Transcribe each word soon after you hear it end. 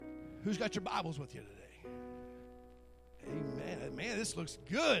Who's got your Bibles with you today? Amen. Man, this looks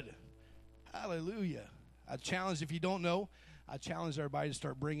good. Hallelujah. I challenge, if you don't know, I challenge everybody to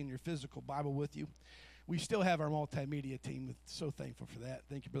start bringing your physical Bible with you. We still have our multimedia team. So thankful for that.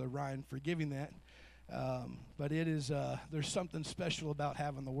 Thank you, Brother Ryan, for giving that. But it is, there's something special about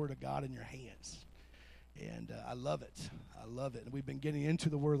having the Word of God in your hands. And I love it. I love it. And we've been getting into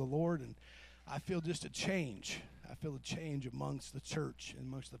the Word of the Lord, and I feel just a change. I feel a change amongst the church,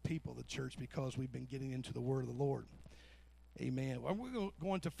 amongst the people of the church, because we've been getting into the Word of the Lord. Amen. Well, we're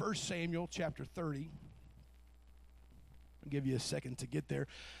going to 1 Samuel chapter 30. I'll give you a second to get there.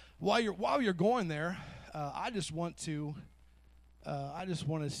 While you're going there, I just want to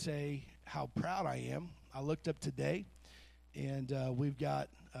say how proud I am. I looked up today, and we've got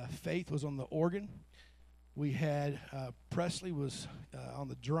Faith was on the organ. We had Presley was on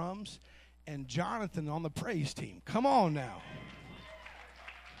the drums, and Jonathan on the praise team. Come on now.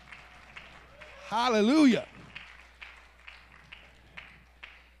 Hallelujah.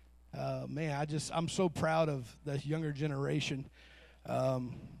 Man, I'm so proud of the younger generation.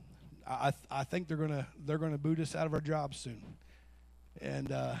 I think they're gonna boot us out of our jobs soon,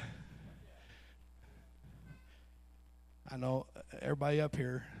 and I know everybody up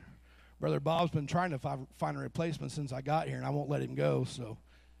here. Brother Bob's been trying to find a replacement since I got here, and I won't let him go. So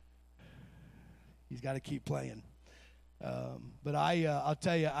he's got to keep playing. But I'll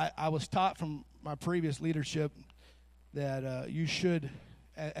tell you, I was taught from my previous leadership that you should.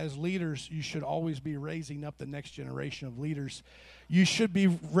 As leaders, you should always be raising up the next generation of leaders. You should be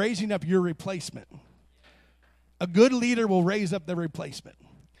raising up your replacement. A good leader will raise up their replacement,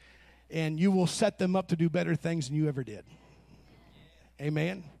 and you will set them up to do better things than you ever did.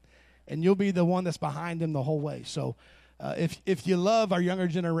 Amen? And you'll be the one that's behind them the whole way. So if you love our younger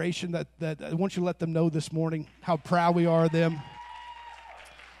generation, that I want you to let them know this morning how proud we are of them,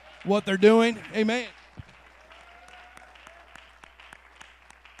 what they're doing. Amen.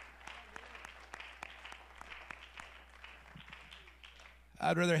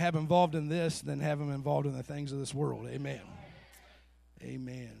 I'd rather have them involved in this than have them involved in the things of this world. Amen.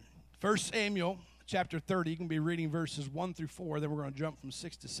 Amen. 1 Samuel chapter 30, you can be reading verses 1 through 4, then we're going to jump from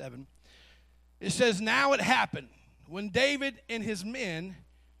 6 to 7. It says, "Now it happened, when David and his men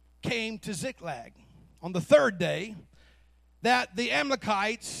came to Ziklag on the third day, that the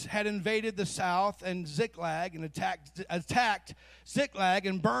Amalekites had invaded the south and Ziklag and attacked Ziklag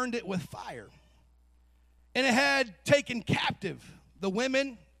and burned it with fire. And it had taken captive the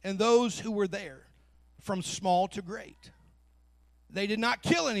women and those who were there, from small to great. They did not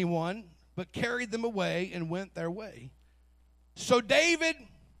kill anyone, but carried them away and went their way. So David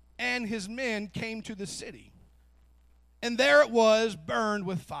and his men came to the city, and there it was burned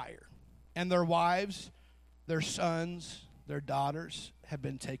with fire, and their wives, their sons, their daughters had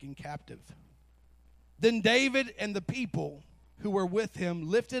been taken captive. Then David and the people who were with him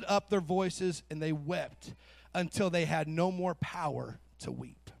lifted up their voices, and they wept until they had no more power to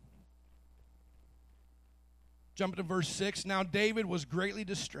weep." Jump to verse 6. "Now David was greatly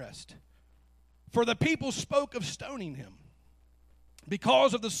distressed, for the people spoke of stoning him,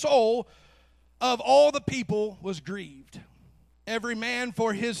 because of the soul of all the people was grieved, every man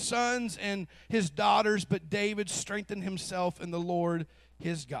for his sons and his daughters, but David strengthened himself in the Lord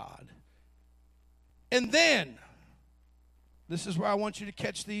his God." And then, this is where I want you to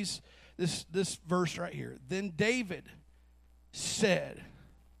catch this verse right here. "Then David said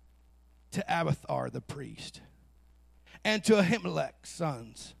to Abiathar the priest and to Ahimelech's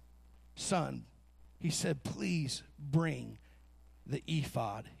son, he said, 'Please bring the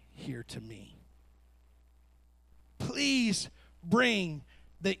ephod here to me.' Please bring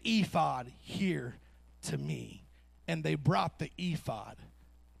the ephod here to me." And they brought the ephod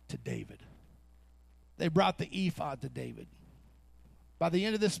to David. They brought the ephod to David. By the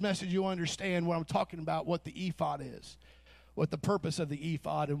end of this message, you'll understand what I'm talking about, what the ephod is, what the purpose of the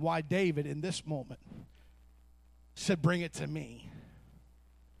ephod, and why David, in this moment, said, "Bring it to me.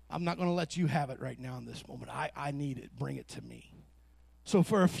 I'm not going to let you have it right now in this moment. I need it. Bring it to me." So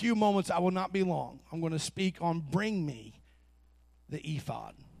for a few moments, I will not be long. I'm going to speak on bring me the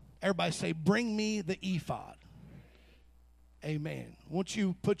ephod. Everybody say, "Bring me the ephod." Amen. Won't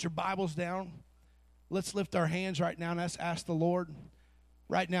you put your Bibles down? Let's lift our hands right now and let's ask the Lord.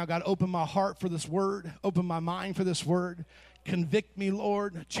 Right now, God, open my heart for this word. Open my mind for this word. Convict me,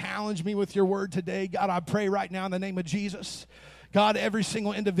 Lord. Challenge me with your word today. God, I pray right now in the name of Jesus. God, every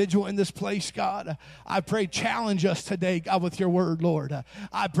single individual in this place, God, I pray challenge us today, God, with your word, Lord.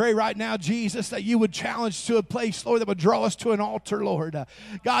 I pray right now, Jesus, that you would challenge to a place, Lord, that would draw us to an altar, Lord.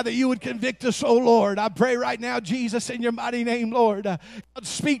 God, that you would convict us, oh Lord. I pray right now, Jesus, in your mighty name, Lord. God,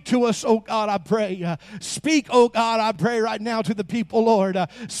 speak to us, oh God, I pray. Speak, oh God, I pray right now to the people, Lord.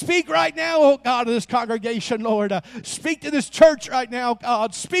 Speak right now, oh God, to this congregation, Lord. Speak to this church right now,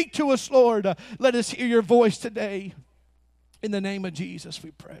 God. Speak to us, Lord. Let us hear your voice today. In the name of Jesus,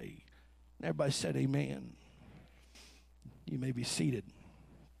 we pray. And everybody said amen. You may be seated.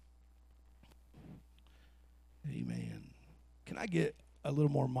 Amen. Can I get a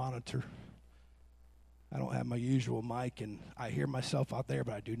little more monitor? I don't have my usual mic, and I hear myself out there,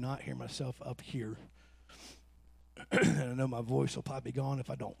 but I do not hear myself up here. And I know my voice will probably be gone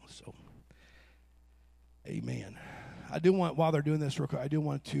if I don't. So, amen. I do want, while they're doing this real quick, I do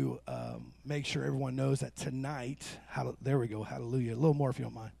want to make sure everyone knows that tonight, there we go, hallelujah, a little more if you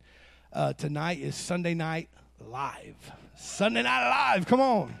don't mind. Tonight is Sunday Night Live. Sunday Night Live, come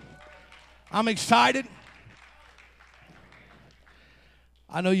on. I'm excited.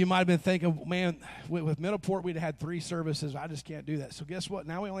 I know you might have been thinking, man, with Middleport we'd have had 3 services. I just can't do that. So guess what?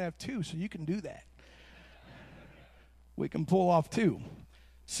 Now we only have 2, so you can do that. We can pull off 2.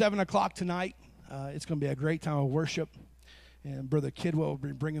 7 o'clock tonight. It's going to be a great time of worship. And Brother Kidwell will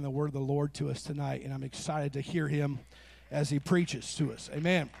be bringing the word of the Lord to us tonight. And I'm excited to hear him as he preaches to us.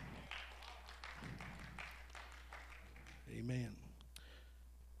 Amen. Amen.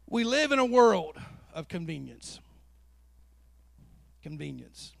 We live in a world of convenience.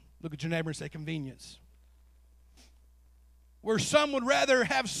 Convenience. Look at your neighbor and say convenience. Where some would rather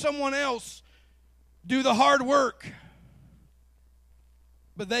have someone else do the hard work,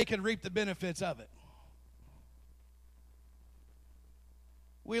 but they can reap the benefits of it.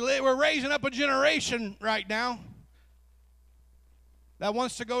 We're raising up a generation right now that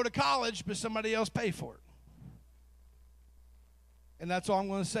wants to go to college, but somebody else pay for it. And that's all I'm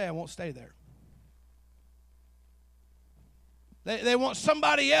going to say. I won't stay there. They want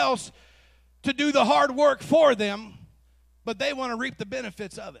somebody else to do the hard work for them, but they want to reap the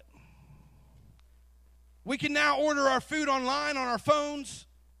benefits of it. We can now order our food online on our phones,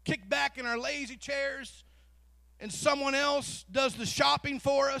 kick back in our lazy chairs, and someone else does the shopping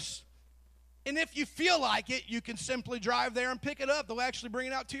for us. And if you feel like it, you can simply drive there and pick it up. They'll actually bring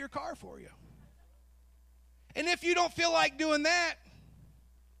it out to your car for you. And if you don't feel like doing that,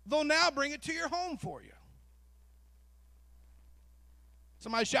 they'll now bring it to your home for you.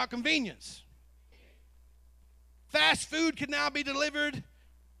 Somebody shout convenience. Fast food can now be delivered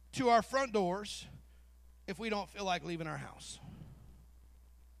to our front doors if we don't feel like leaving our house.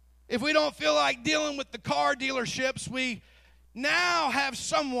 If we don't feel like dealing with the car dealerships, we now have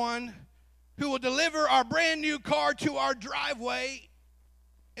someone who will deliver our brand new car to our driveway,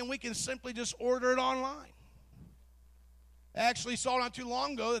 and we can simply just order it online. I actually saw not too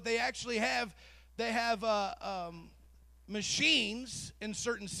long ago that they actually have machines in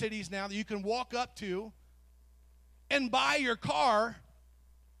certain cities now that you can walk up to and buy your car,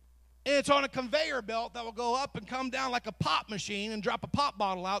 and it's on a conveyor belt that will go up and come down like a pop machine and drop a pop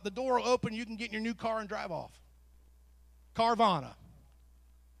bottle out. The door will open, you can get in your new car and drive off. Carvana.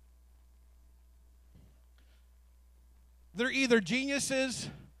 They're either geniuses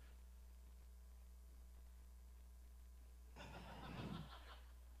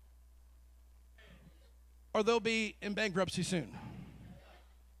or they'll be in bankruptcy soon.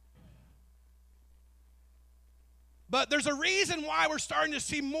 But there's a reason why we're starting to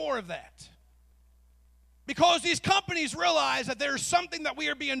see more of that. Because these companies realize that there's something that we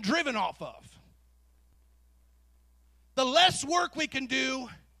are being driven off of. The less work we can do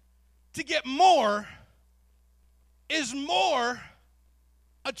to get more is more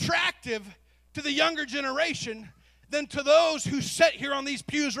attractive to the younger generation than to those who sit here on these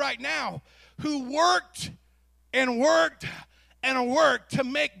pews right now, who worked and worked and worked to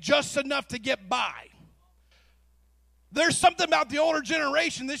make just enough to get by. There's something about the older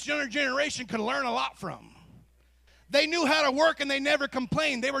generation this younger generation could learn a lot from. They knew how to work and they never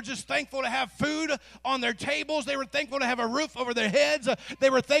complained. They were just thankful to have food on their tables. They were thankful to have a roof over their heads. They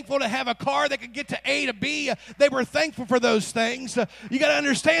were thankful to have a car that could get to A to B. They were thankful for those things. You got to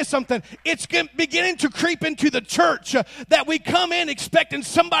understand something. It's beginning to creep into the church that we come in expecting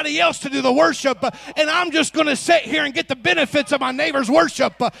somebody else to do the worship, and I'm just going to sit here and get the benefits of my neighbor's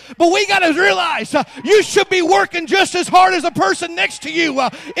worship. But we got to realize you should be working just as hard as the person next to you.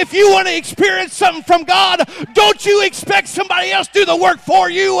 If you want to experience something from God, don't you expect somebody else to do the work for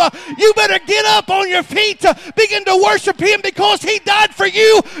you. You better get up on your feet, begin to worship him, because he died for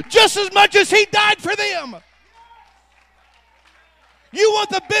you just as much as he died for them. You want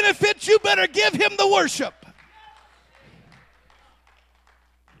the benefits, you better give him the worship.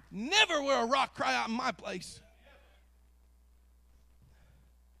 Never will a rock cry out in my place.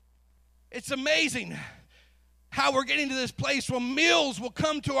 It's amazing how we're getting to this place where meals will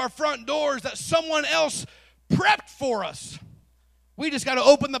come to our front doors that someone else prepped for us. We just got to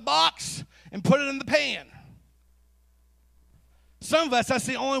open the box and put it in the pan. Some of us, that's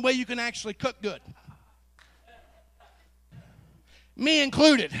the only way you can actually cook good. Me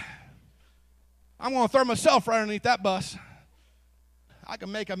included. I'm going to throw myself right underneath that bus. I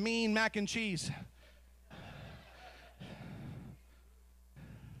can make a mean mac and cheese.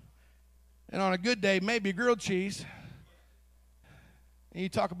 And on a good day, maybe grilled cheese. And you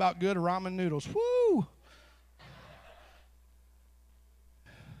talk about good ramen noodles. Woo!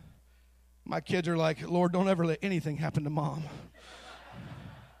 My kids are like, Lord, don't ever let anything happen to Mom.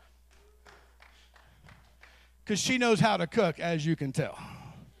 Because she knows how to cook, as you can tell.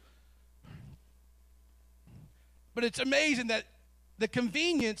 But it's amazing that the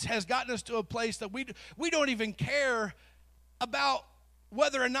convenience has gotten us to a place that we don't even care about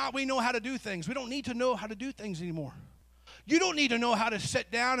whether or not we know how to do things. We don't need to know how to do things anymore. You don't need to know how to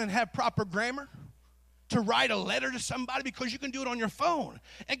sit down and have proper grammar to write a letter to somebody, because you can do it on your phone.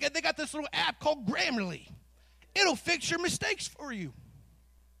 And they got this little app called Grammarly. It'll fix your mistakes for you.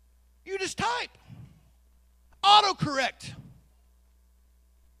 You just type. Autocorrect.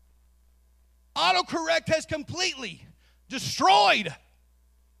 Autocorrect has completely destroyed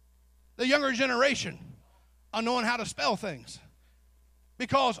the younger generation on knowing how to spell things.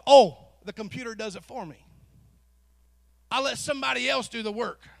 Because, the computer does it for me. I let somebody else do the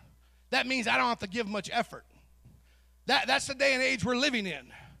work. That means I don't have to give much effort. That's the day and age we're living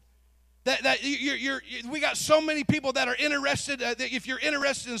in. We got so many people that are interested. That if you're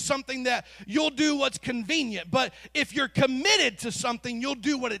interested in something, that you'll do what's convenient. But if you're committed to something, you'll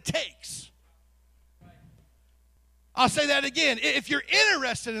do what it takes. I'll say that again. If you're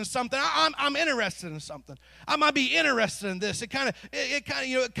interested in something, I'm interested in something. I might be interested in this. It kind of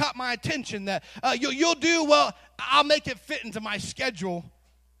it caught my attention that you'll do well. I'll make it fit into my schedule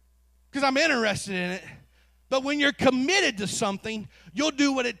because I'm interested in it. But when you're committed to something, you'll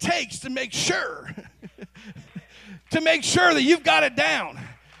do what it takes to make sure that you've got it down.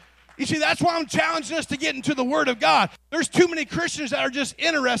 You see, that's why I'm challenging us to get into the Word of God. There's too many Christians that are just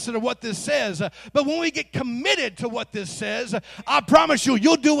interested in what this says. But when we get committed to what this says, I promise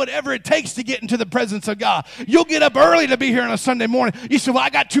you'll do whatever it takes to get into the presence of God. You'll get up early to be here on a Sunday morning. You say, well, I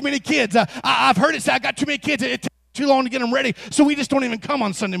got too many kids. I've heard it say I got too many kids. It takes too long to get them ready, so we just don't even come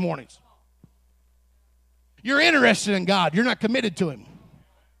on Sunday mornings. You're interested in God. You're not committed to Him.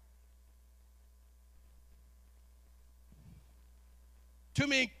 Too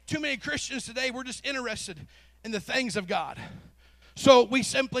many Christians today, we're just interested in the things of God. So we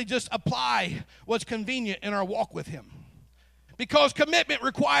simply just apply what's convenient in our walk with Him. Because commitment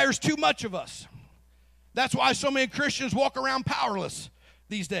requires too much of us. That's why so many Christians walk around powerless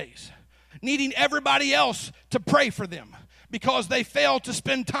these days, needing everybody else to pray for them because they fail to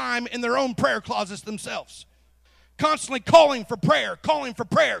spend time in their own prayer closets themselves. Constantly calling for prayer, calling for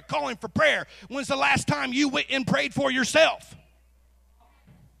prayer, calling for prayer. When's the last time you went and prayed for yourself?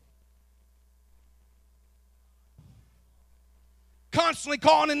 Constantly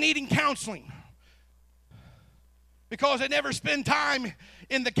calling and needing counseling because they never spend time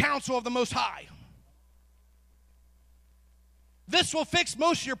in the counsel of the Most High. This will fix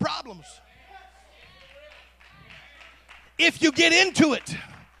most of your problems. If you get into it,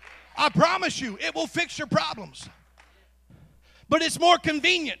 I promise you, it will fix your problems. But it's more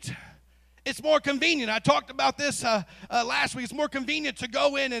convenient. It's more convenient. I talked about this last week. It's more convenient to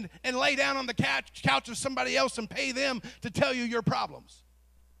go in and lay down on the couch of somebody else and pay them to tell you your problems.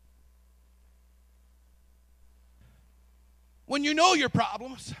 When you know your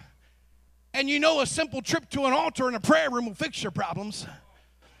problems, and you know a simple trip to an altar and a prayer room will fix your problems,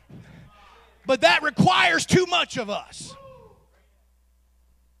 but that requires too much of us.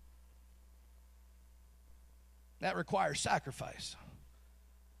 That requires sacrifice.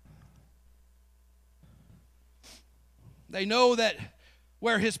 They know that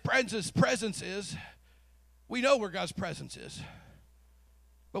where His presence is, we know where God's presence is.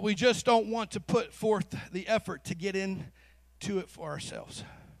 But we just don't want to put forth the effort to get into it for ourselves.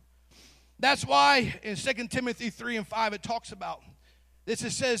 That's why in 2 Timothy 3 and 5 it talks about this.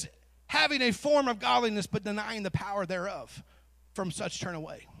 It says, having a form of godliness but denying the power thereof, from such turn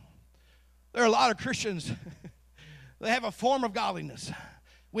away. There are a lot of Christians, they have a form of godliness,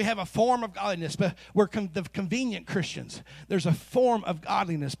 We have a form of godliness, but we're the convenient Christians. There's a form of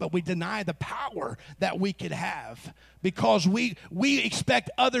godliness, but we deny the power that we could have because we expect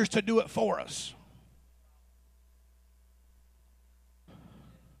others to do it for us.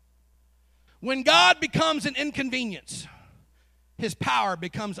 When God becomes an inconvenience, his power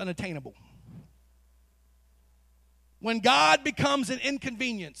becomes unattainable. When God becomes an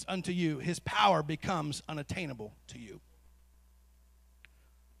inconvenience unto you, his power becomes unattainable to you.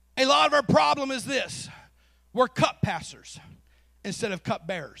 A lot of our problem is this: we're cup passers instead of cup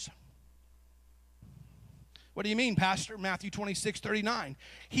bearers. What do you mean, Pastor? Matthew 26:39.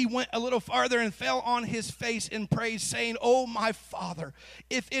 He went a little farther and fell on his face in praise, saying, "Oh, my Father,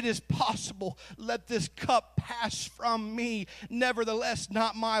 if it is possible, let this cup pass from me. Nevertheless,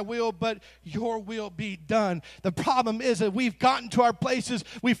 not my will, but your will be done." The problem is that we've gotten to our places,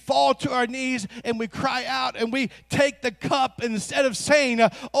 we fall to our knees, and we cry out, and we take the cup, and instead of saying,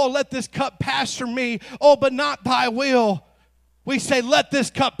 "Oh, let this cup pass from me, oh, but not thy will," we say, "Let this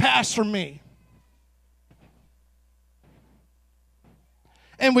cup pass from me."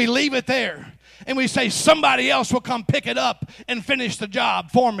 And we leave it there. And we say somebody else will come pick it up and finish the job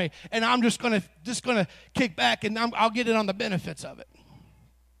for me. And I'm just gonna kick back and I'll get in on the benefits of it.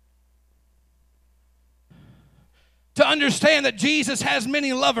 To understand that Jesus has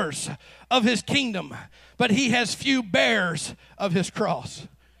many lovers of his kingdom, but he has few bearers of his cross.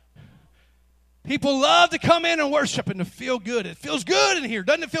 People love to come in and worship and to feel good. It feels good in here.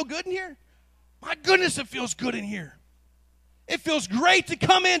 Doesn't it feel good in here? My goodness, it feels good in here. It feels great to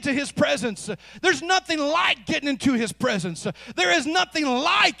come into his presence. There's nothing like getting into his presence. There is nothing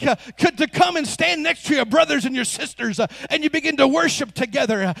like to come and stand next to your brothers and your sisters and you begin to worship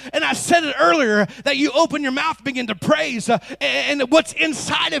together. And I said it earlier that you open your mouth, begin to praise, and what's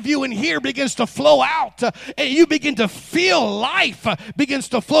inside of you in here begins to flow out. And you begin to feel life begins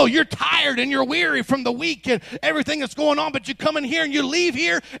to flow. You're tired and you're weary from the week and everything that's going on, but you come in here and you leave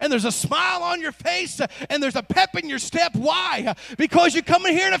here and there's a smile on your face and there's a pep in your step. Why? Because you come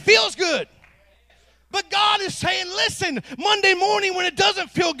in here and it feels good. But God is saying, listen, Monday morning when it doesn't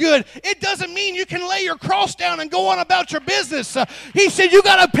feel good, it doesn't mean you can lay your cross down and go on about your business. He said, you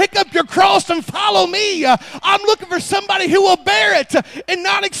got to pick up your cross and follow me. I'm looking for somebody who will bear it and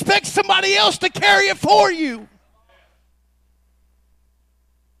not expect somebody else to carry it for you.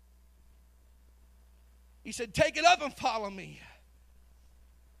 He said, take it up and follow me.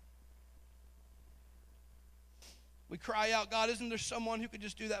 We cry out, God, isn't there someone who could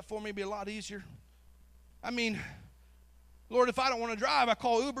just do that for me? It'd be a lot easier. I mean, Lord, if I don't want to drive, I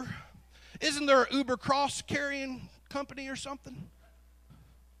call Uber. Isn't there an Uber cross-carrying company or something?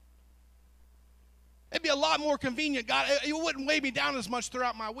 It'd be a lot more convenient, God. It wouldn't weigh me down as much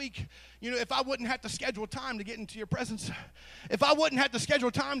throughout my week. You know, if I wouldn't have to schedule time to get into your presence. If I wouldn't have to schedule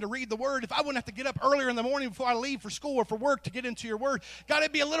time to read the word. If I wouldn't have to get up earlier in the morning before I leave for school or for work to get into your word. God,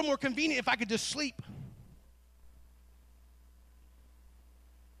 it'd be a little more convenient if I could just sleep.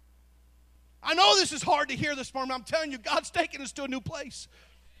 I know this is hard to hear this morning, but I'm telling you, God's taking us to a new place.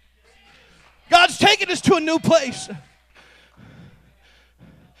 God's taking us to a new place.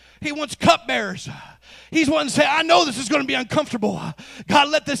 He wants cupbearers. He's wanting to say, I know this is going to be uncomfortable. God,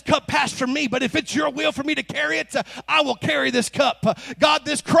 let this cup pass from me, but if it's your will for me to carry it, I will carry this cup. God,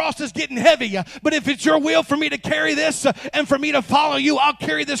 this cross is getting heavy, but if it's your will for me to carry this and for me to follow you, I'll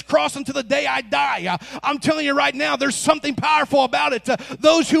carry this cross until the day I die. I'm telling you right now, there's something powerful about it.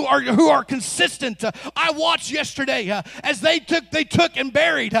 Those who are consistent. I watched yesterday as they took and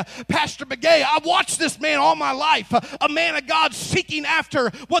buried Pastor Begay. I watched this man all my life, a man of God seeking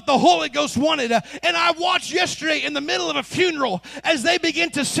after what the Holy Ghost wanted, and I watched yesterday in the middle of a funeral as they began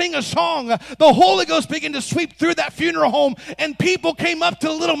to sing a song. The Holy Ghost began to sweep through that funeral home and people came up to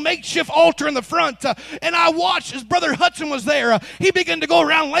the little makeshift altar in the front. And I watched as Brother Hudson was there. He began to go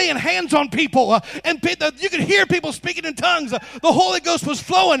around laying hands on people and you could hear people speaking in tongues. The Holy Ghost was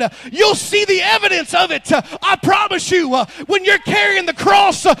flowing. You'll see the evidence of it. I promise you, when you're carrying the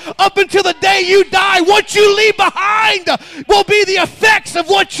cross up until the day you die, what you leave behind will be the effects of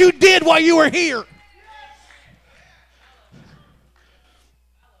what you did while you were here.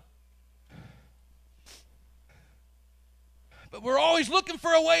 But we're always looking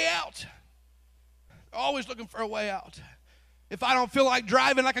for a way out. Always looking for a way out. If I don't feel like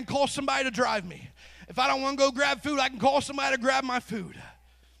driving, I can call somebody to drive me. If I don't want to go grab food, I can call somebody to grab my food.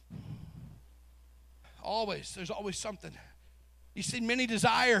 Always. There's always something. You see, many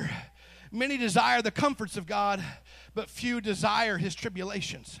desire the comforts of God, but few desire his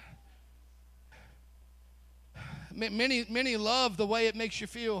tribulations. Many love the way it makes you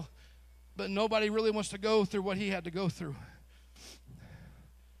feel, but nobody really wants to go through what he had to go through.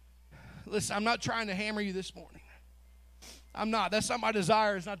 Listen, I'm not trying to hammer you this morning. I'm not. That's not my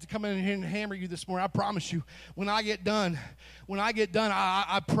desire, is not to come in here and hammer you this morning. I promise you, when I get done,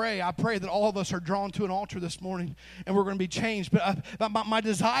 I pray that all of us are drawn to an altar this morning and we're going to be changed. But my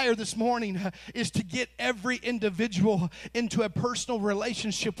desire this morning is to get every individual into a personal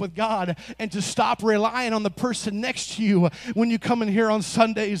relationship with God and to stop relying on the person next to you when you come in here on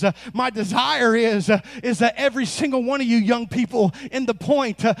Sundays. My desire is that every single one of you young people in the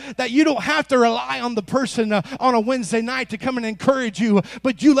point that you don't have to rely on the person on a Wednesday night to come and encourage you,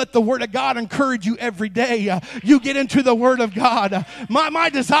 but you let the Word of God encourage you every day. You get into the Word of God. My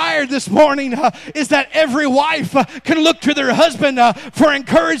desire this morning is that every wife can look to their husband for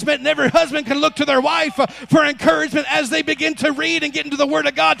encouragement, and every husband can look to their wife for encouragement as they begin to read and get into the Word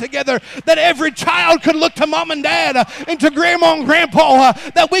of God together. That every child can look to mom and dad and to grandma and grandpa,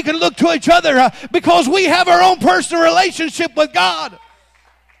 that we can look to each other because we have our own personal relationship with God.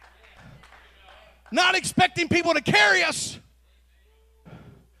 Not expecting people to carry us,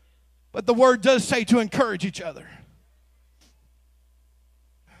 but the Word does say to encourage each other.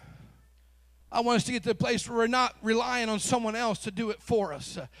 I want us to get to a place where we're not relying on someone else to do it for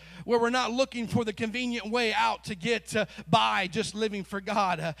us, where we're not looking for the convenient way out to get by just living for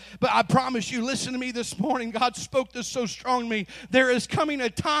God. But I promise you, listen to me this morning. God spoke this so strong to me. There is coming a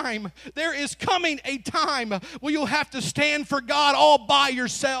time where you'll have to stand for God all by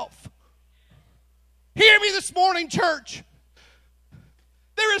yourself. Hear me this morning, church.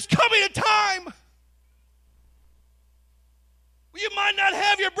 There is coming a time where you might not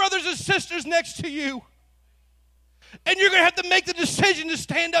have your brothers and sisters next to you, and you're going to have to make the decision to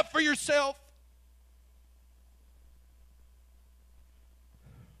stand up for yourself.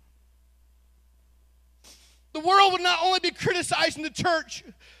 The world will not only be criticizing the church,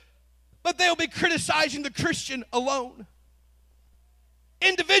 but they'll be criticizing the Christian alone.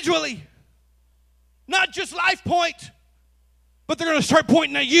 Individually. Not just Life Point, but they're going to start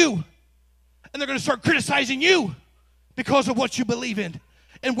pointing at you, and they're going to start criticizing you because of what you believe in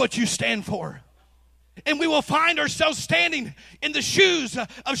and what you stand for. And we will find ourselves standing in the shoes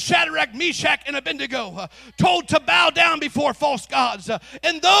of Shadrach, Meshach, and Abednego, told to bow down before false gods.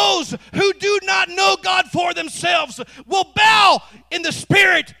 And those who do not know God for themselves will bow in the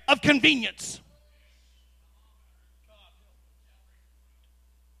spirit of convenience.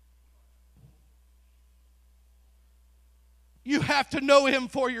 You have to know Him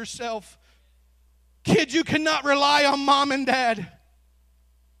for yourself. Kids, you cannot rely on mom and dad.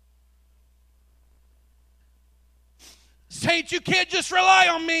 Saints, you can't just rely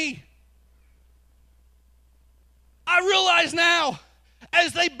on me. I realize now,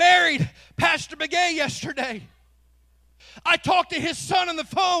 as they buried Pastor Begay yesterday, I talked to his son on the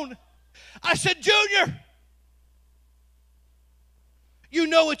phone. I said, Junior, you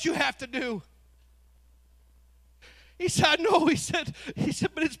know what you have to do. He said, I know. He said,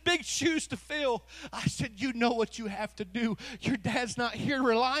 but it's big shoes to fill. I said, you know what you have to do. Your dad's not here to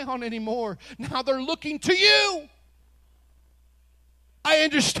rely on anymore. Now they're looking to you. I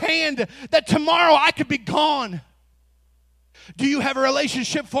understand that tomorrow I could be gone. Do you have a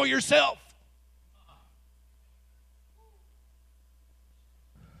relationship for yourself?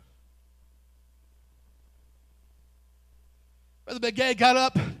 Brother Begay got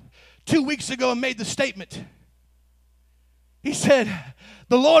up 2 weeks ago and made the statement. He said,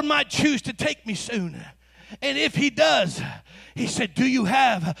 the Lord might choose to take me soon. And if He does, he said, do you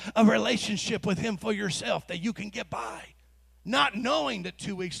have a relationship with Him for yourself that you can get by? Not knowing that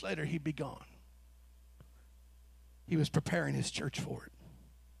 2 weeks later he'd be gone. He was preparing his church for it.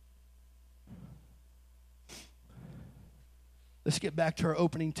 Let's get back to our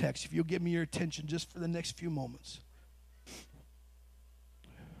opening text. If you'll give me your attention just for the next few moments.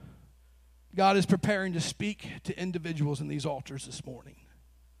 God is preparing to speak to individuals in these altars this morning.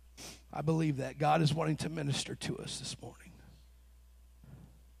 I believe that. God is wanting to minister to us this morning.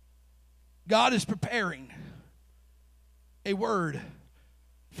 God is preparing a word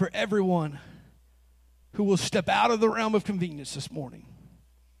for everyone who will step out of the realm of convenience this morning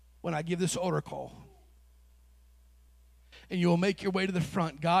when I give this altar call. And you will make your way to the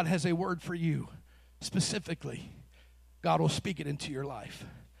front. God has a word for you specifically. God will speak it into your life.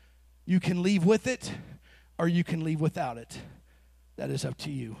 You can leave with it, or you can leave without it. That is up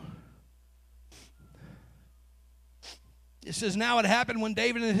to you. It says, now it happened when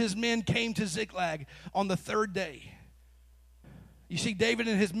David and his men came to Ziklag on the third day. You see, David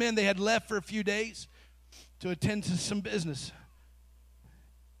and his men, they had left for a few days to attend to some business.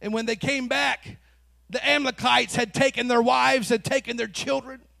 And when they came back, the Amalekites had taken their wives, had taken their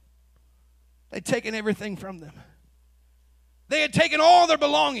children. They'd taken everything from them. They had taken all their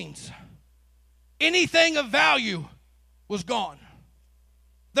belongings. Anything of value was gone.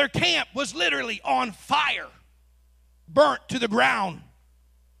 Their camp was literally on fire, burnt to the ground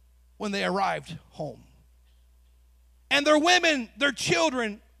when they arrived home. And their women, their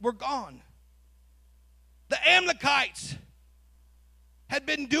children were gone. The Amalekites had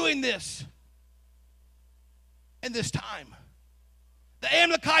been doing this in this time. The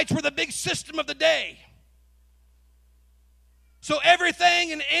Amalekites were the big system of the day. So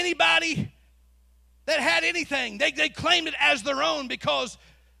everything and anybody that had anything, they claimed it as their own because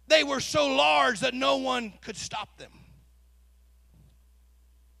they were so large that no one could stop them.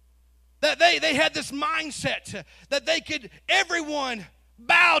 That they had this mindset that everyone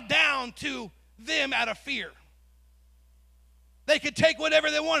bowed down to them out of fear. They could take whatever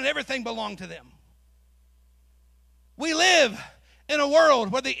they wanted, everything belonged to them. We live in a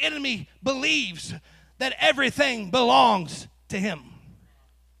world where the enemy believes that everything belongs to him.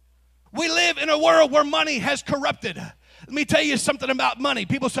 We live in a world where money has corrupted. Let me tell you something about money.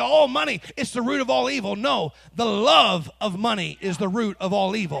 People say, oh, money, it's the root of all evil. No, the love of money is the root of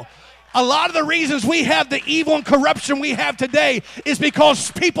all evil. A lot of the reasons we have the evil and corruption we have today is because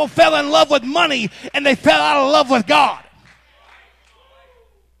people fell in love with money and they fell out of love with God.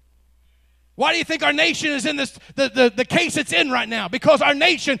 Why do you think our nation is in this, the case it's in right now? Because our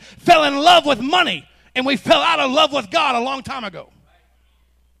nation fell in love with money and we fell out of love with God a long time ago.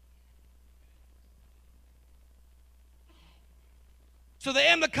 So the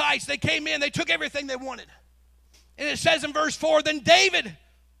Amalekites, they came in, they took everything they wanted. And it says in verse 4, then David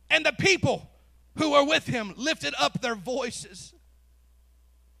and the people who were with him lifted up their voices.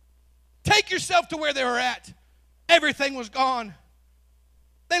 Take yourself to where they were at. Everything was gone.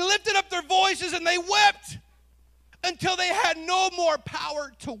 They lifted up their voices and they wept until they had no more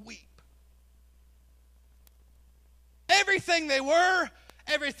power to weep. Everything they were,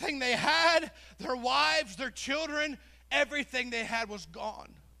 everything they had, their wives, their children, everything they had was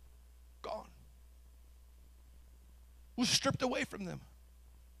gone. Gone. Was stripped away from them.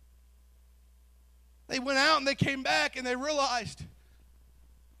 They went out and they came back and they realized,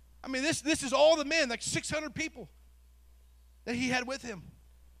 I mean, this is all the men, like 600 people that he had with him.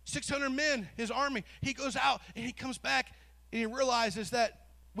 600 men, his army. He goes out and he comes back and he realizes that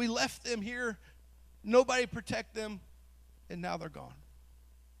we left them here, nobody protect them, and now they're gone.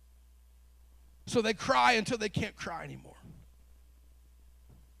 So they cry until they can't cry anymore.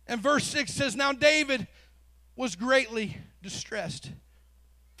 And verse 6 says, now David was greatly distressed,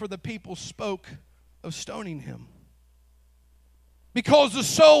 for the people spoke of stoning him. Because the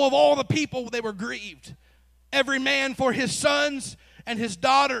soul of all the people, they were grieved, every man for his sons and his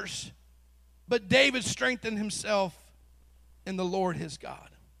daughters. But David strengthened himself in the Lord his God.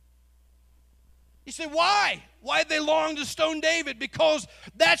 You say, why? Why did they long to stone David? Because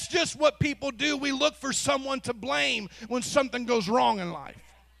that's just what people do. We look for someone to blame when something goes wrong in life.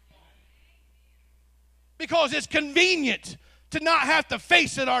 Because it's convenient to not have to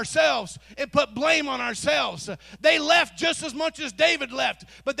face it ourselves and put blame on ourselves. They left just as much as David left,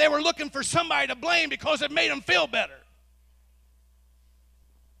 but they were looking for somebody to blame because it made them feel better.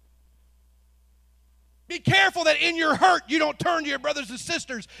 Be careful that in your hurt you don't turn to your brothers and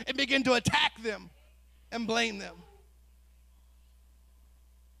sisters and begin to attack them and blame them.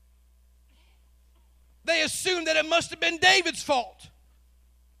 They assumed that it must have been David's fault.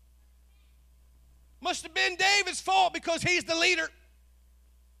 Must have been David's fault because he's the leader.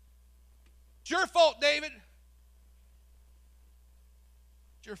 It's your fault, David.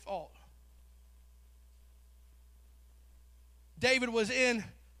 It's your fault. David was in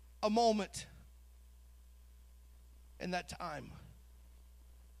a moment in that time,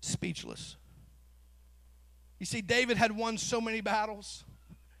 speechless. You see, David had won so many battles.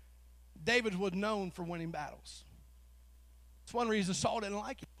 David was known for winning battles. It's one reason Saul didn't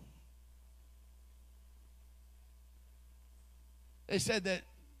like him. They said that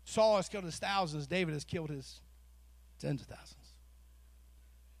Saul has killed his thousands, David has killed his tens of thousands.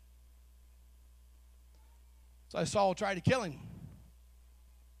 So Saul tried to kill him.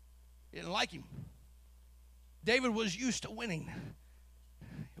 He didn't like him. David was used to winning.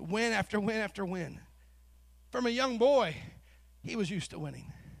 Win after win after win. From a young boy, he was used to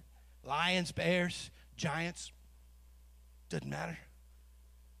winning. Lions, bears, giants, doesn't matter.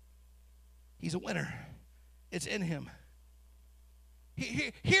 He's a winner. It's in him.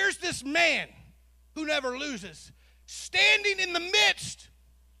 Here's this man who never loses, standing in the midst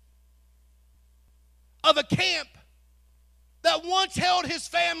of a camp that once held his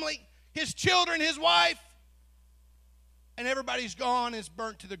family, his children, his wife, and everybody's gone, is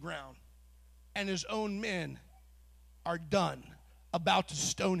burnt to the ground. And his own men are done, about to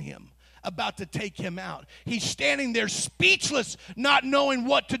stone him, about to take him out. He's standing there speechless, not knowing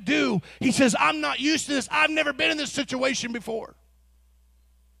what to do. He says, I'm not used to this. I've never been in this situation before.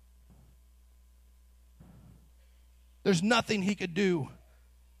 There's nothing he could do.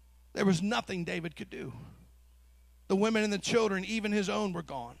 There was nothing David could do. The women and the children, even his own, were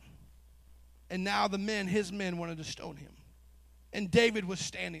gone. And now the men, his men, wanted to stone him. And David was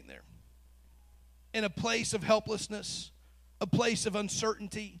standing there in a place of helplessness, a place of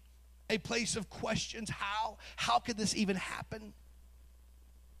uncertainty, a place of questions. How could this even happen?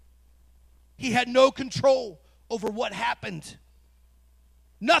 He had no control over what happened.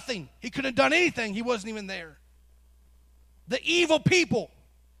 Nothing. He couldn't have done anything. He wasn't even there. The evil people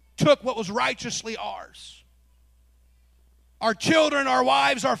took what was righteously ours. Our children, our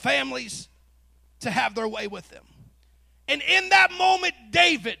wives, our families, to have their way with them. And in that moment,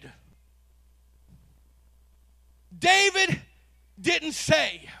 David didn't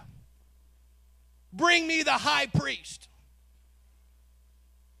say, bring me the high priest.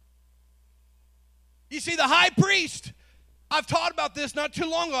 You see, the high priest, I've taught about this not too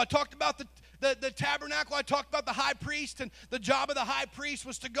long ago. I talked about the tabernacle. I talked about the high priest, and the job of the high priest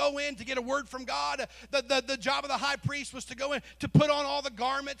was to go in to get a word from God. The job of the high priest was to go in to put on all the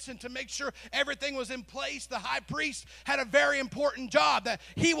garments and to make sure everything was in place. The high priest had a very important job, that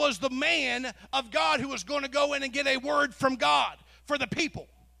he was the man of God who was going to go in and get a word from God for the people.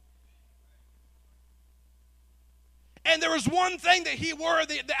 And there was one thing that he wore,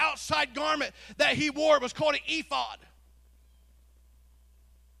 the outside garment that he wore was called an ephod.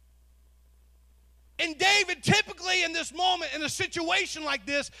 And David typically in this moment, in a situation like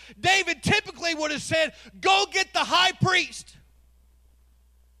this, David typically would have said, go get the high priest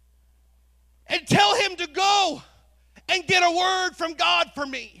and tell him to go and get a word from God for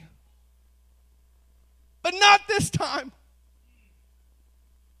me. But not this time.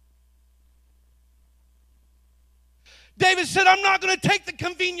 David said, I'm not going to take the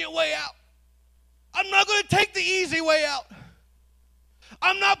convenient way out. I'm not going to take the easy way out.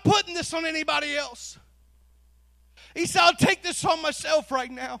 I'm not putting this on anybody else. He said, I'll take this on myself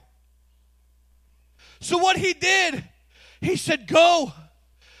right now. So what he did, he said, go,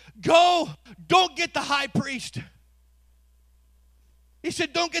 don't get the high priest. He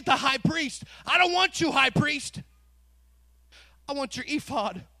said, don't get the high priest. I don't want you, high priest. I want your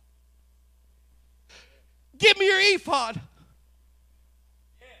ephod. Give me your ephod.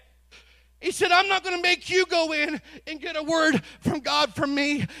 He said, I'm not going to make you go in and get a word from God from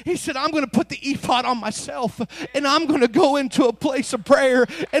me. He said, I'm going to put the ephod on myself, and I'm going to go into a place of prayer,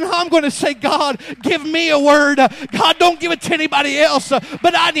 and I'm going to say, God, give me a word. God, don't give it to anybody else,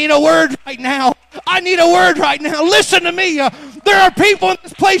 but I need a word right now. I need a word right now. Listen to me. There are people in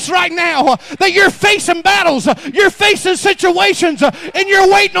this place right now that you're facing battles, you're facing situations, and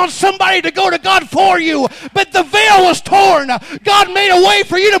you're waiting on somebody to go to God for you. But the veil was torn. God made a way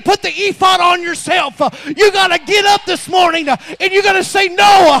for you to put the ephod on yourself. You got to get up this morning and you got to say,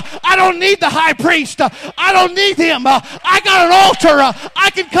 no, I don't need the high priest. I don't need him. I got an altar. I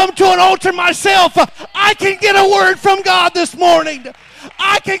can come to an altar myself. I can get a word from God this morning.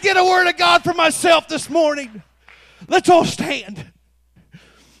 I can get a word of God for myself this morning. Let's all stand.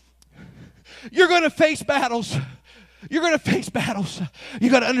 You're going to face battles. You're going to face battles. You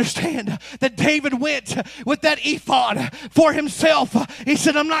got to understand that David went with that ephod for himself. He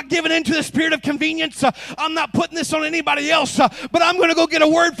said, I'm not giving in to the spirit of convenience. I'm not putting this on anybody else, but I'm going to go get a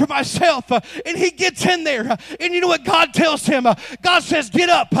word for myself. And he gets in there. And you know what God tells him? God says, get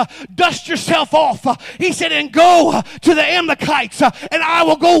up, dust yourself off. He said, and go to the Amalekites, and I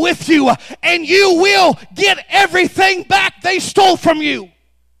will go with you, and you will get everything back they stole from you.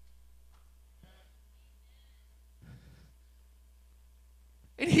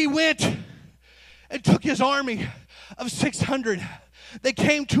 And he went and took his army of 600. They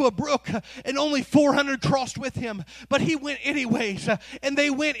came to a brook, and only 400 crossed with him. But he went anyways, and they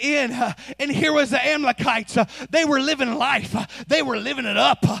went in. And here was the Amalekites. They were living life. They were living it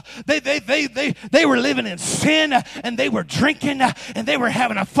up. They were living in sin, and they were drinking, and they were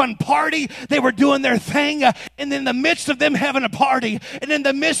having a fun party. They were doing their thing. And in the midst of them having a party, and in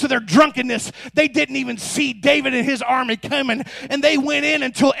the midst of their drunkenness, they didn't even see David and his army coming. And they went in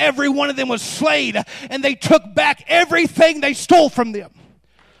until every one of them was slain, and they took back everything they stole from them.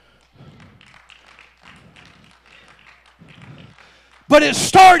 But it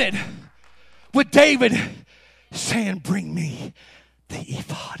started with David saying, bring me the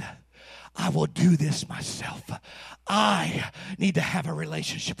ephod. I will do this myself. I need to have a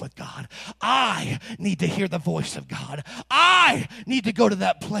relationship with God. I need to hear the voice of God. I need to go to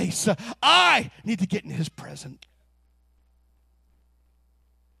that place. I need to get in his presence.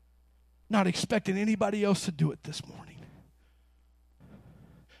 not expecting anybody else to do it this morning.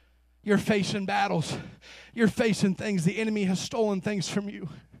 You're facing battles. You're facing things. The enemy has stolen things from you.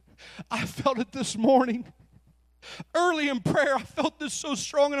 I felt it this morning. Early in prayer, I felt this so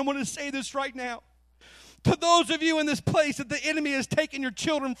strong, and I want to say this right now. To those of you in this place that the enemy has taken your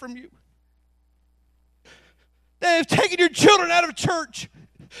children from you. They have taken your children out of church.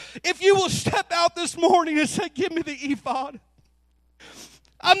 If you will step out this morning and say, give me the ephod.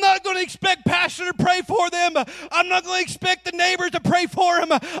 I'm not going to expect pastor to pray for them. I'm not going to expect the neighbors to pray for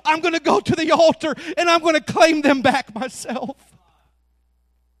them. I'm going to go to the altar and I'm going to claim them back myself.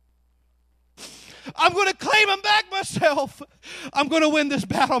 I'm going to claim them back myself. I'm going to win this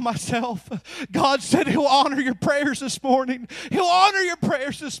battle myself. God said He'll honor your prayers this morning. He'll honor your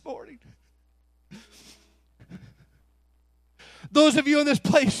prayers this morning. Those of you in this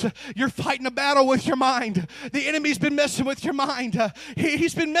place, you're fighting a battle with your mind. The enemy's been messing with your mind.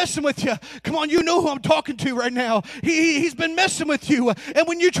 He's been messing with you. Come on, you know who I'm talking to right now. He's been messing with you. And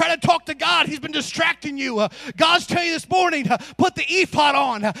when you try to talk to God, He's been distracting you. God's telling you this morning, put the ephod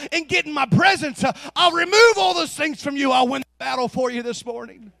on and get in my presence. I'll remove all those things from you. I'll win the battle for you this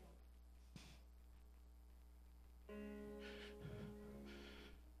morning.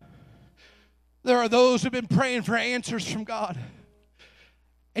 There are those who have been praying for answers from God.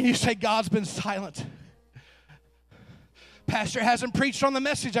 And you say, God's been silent. Pastor hasn't preached on the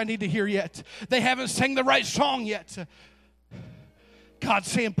message I need to hear yet. They haven't sang the right song yet. God's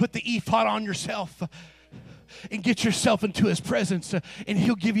saying, put the ephod on yourself and get yourself into His presence, and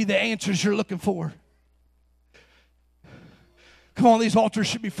He'll give you the answers you're looking for. Come on, these altars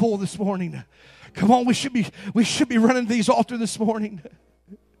should be full this morning. Come on, we should be running to these altars this morning.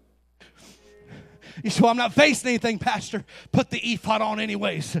 You say, well, I'm not facing anything, Pastor. Put the ephod on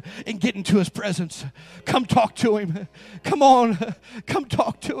anyways and get into His presence. Come talk to Him. Come on. Come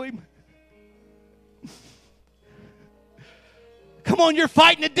talk to Him. Come on, you're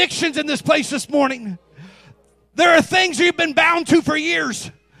fighting addictions in this place this morning. There are things you've been bound to for years.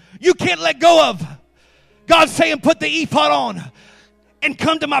 You can't let go of. God's saying, put the ephod on and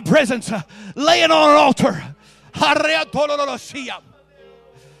come to my presence. Lay it on an altar.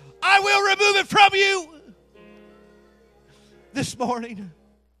 I will remove it from you this morning.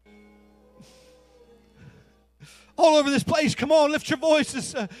 All over this place, come on, lift your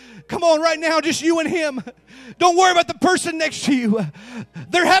voices. Come on right now, just you and Him. Don't worry about the person next to you.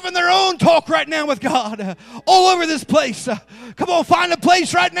 They're having their own talk right now with God. All over this place. Come on, find a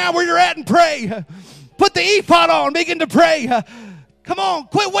place right now where you're at and pray. Put the ephod on, begin to pray. Come on,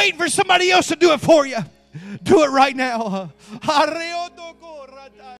 quit waiting for somebody else to do it for you. Do it right now.